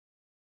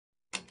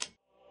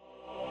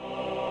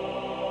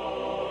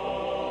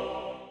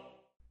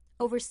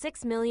Over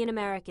 6 million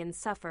Americans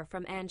suffer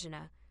from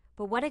angina.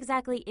 But what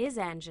exactly is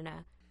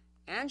angina?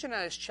 Angina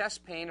is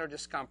chest pain or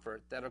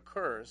discomfort that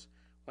occurs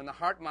when the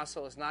heart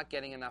muscle is not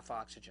getting enough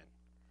oxygen.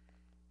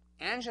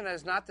 Angina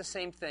is not the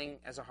same thing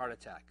as a heart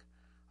attack,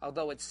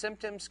 although its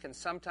symptoms can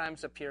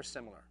sometimes appear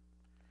similar.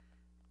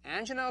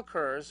 Angina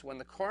occurs when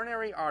the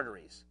coronary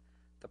arteries,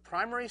 the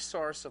primary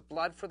source of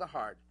blood for the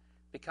heart,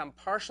 become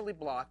partially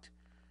blocked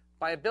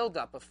by a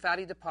buildup of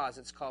fatty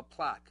deposits called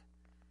plaque.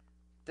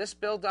 This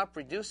buildup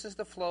reduces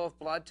the flow of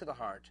blood to the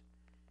heart,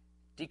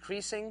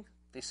 decreasing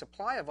the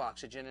supply of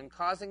oxygen and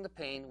causing the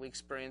pain we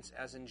experience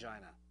as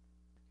angina.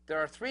 There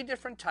are 3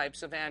 different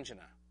types of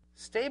angina.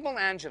 Stable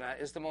angina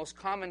is the most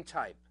common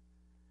type.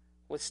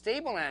 With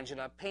stable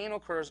angina, pain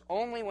occurs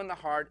only when the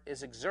heart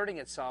is exerting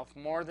itself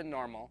more than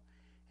normal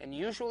and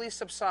usually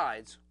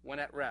subsides when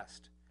at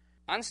rest.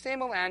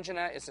 Unstable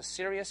angina is a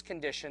serious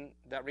condition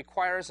that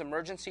requires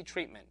emergency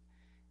treatment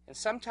and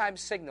sometimes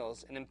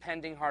signals an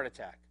impending heart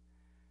attack.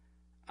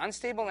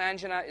 Unstable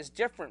angina is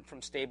different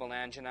from stable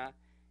angina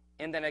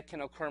in that it can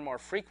occur more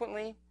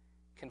frequently,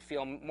 can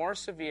feel more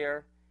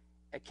severe,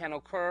 it can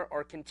occur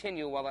or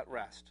continue while at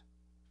rest.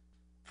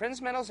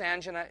 Prinzmetal's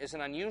angina is an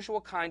unusual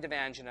kind of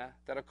angina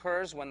that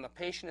occurs when the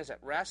patient is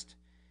at rest,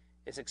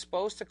 is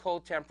exposed to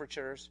cold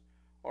temperatures,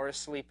 or is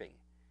sleeping.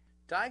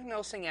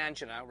 Diagnosing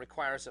angina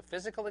requires a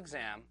physical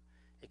exam,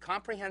 a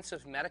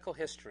comprehensive medical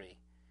history,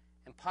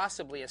 and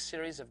possibly a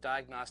series of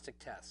diagnostic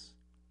tests.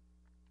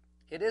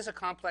 It is a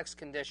complex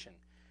condition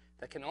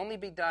that can only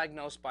be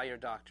diagnosed by your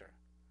doctor.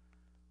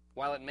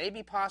 While it may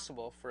be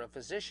possible for a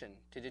physician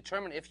to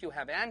determine if you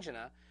have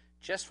angina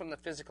just from the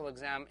physical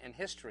exam and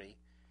history,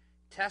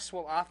 tests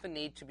will often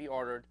need to be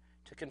ordered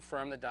to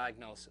confirm the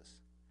diagnosis.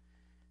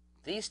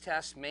 These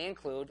tests may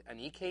include an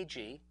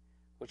EKG,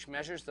 which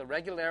measures the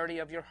regularity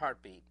of your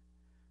heartbeat,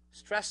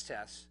 stress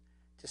tests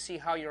to see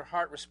how your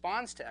heart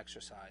responds to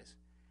exercise,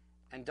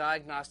 and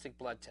diagnostic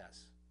blood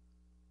tests.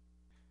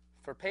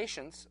 For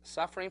patients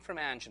suffering from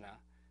angina,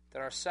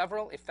 there are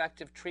several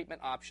effective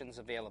treatment options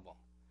available.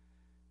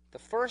 The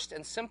first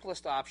and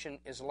simplest option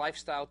is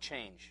lifestyle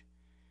change.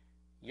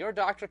 Your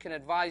doctor can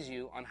advise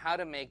you on how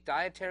to make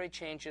dietary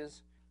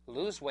changes,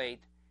 lose weight,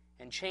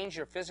 and change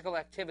your physical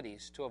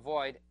activities to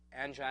avoid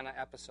angina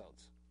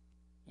episodes.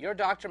 Your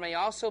doctor may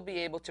also be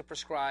able to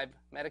prescribe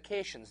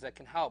medications that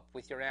can help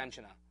with your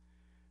angina.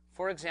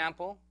 For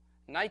example,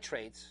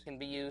 nitrates can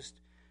be used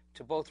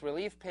to both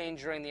relieve pain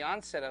during the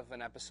onset of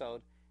an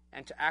episode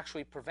and to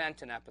actually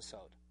prevent an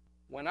episode.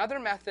 When other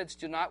methods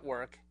do not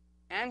work,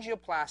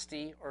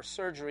 angioplasty or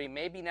surgery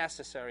may be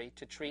necessary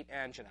to treat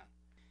angina.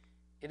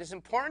 It is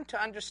important to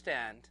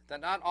understand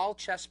that not all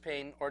chest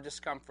pain or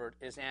discomfort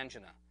is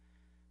angina.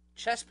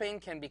 Chest pain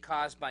can be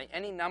caused by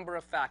any number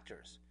of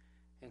factors,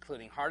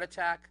 including heart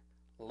attack,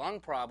 lung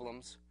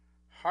problems,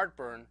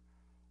 heartburn,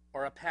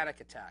 or a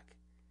panic attack.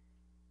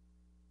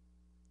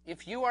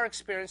 If you are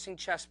experiencing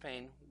chest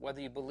pain,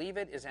 whether you believe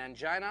it is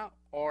angina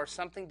or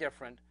something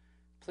different,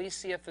 please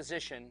see a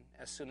physician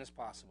as soon as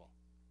possible.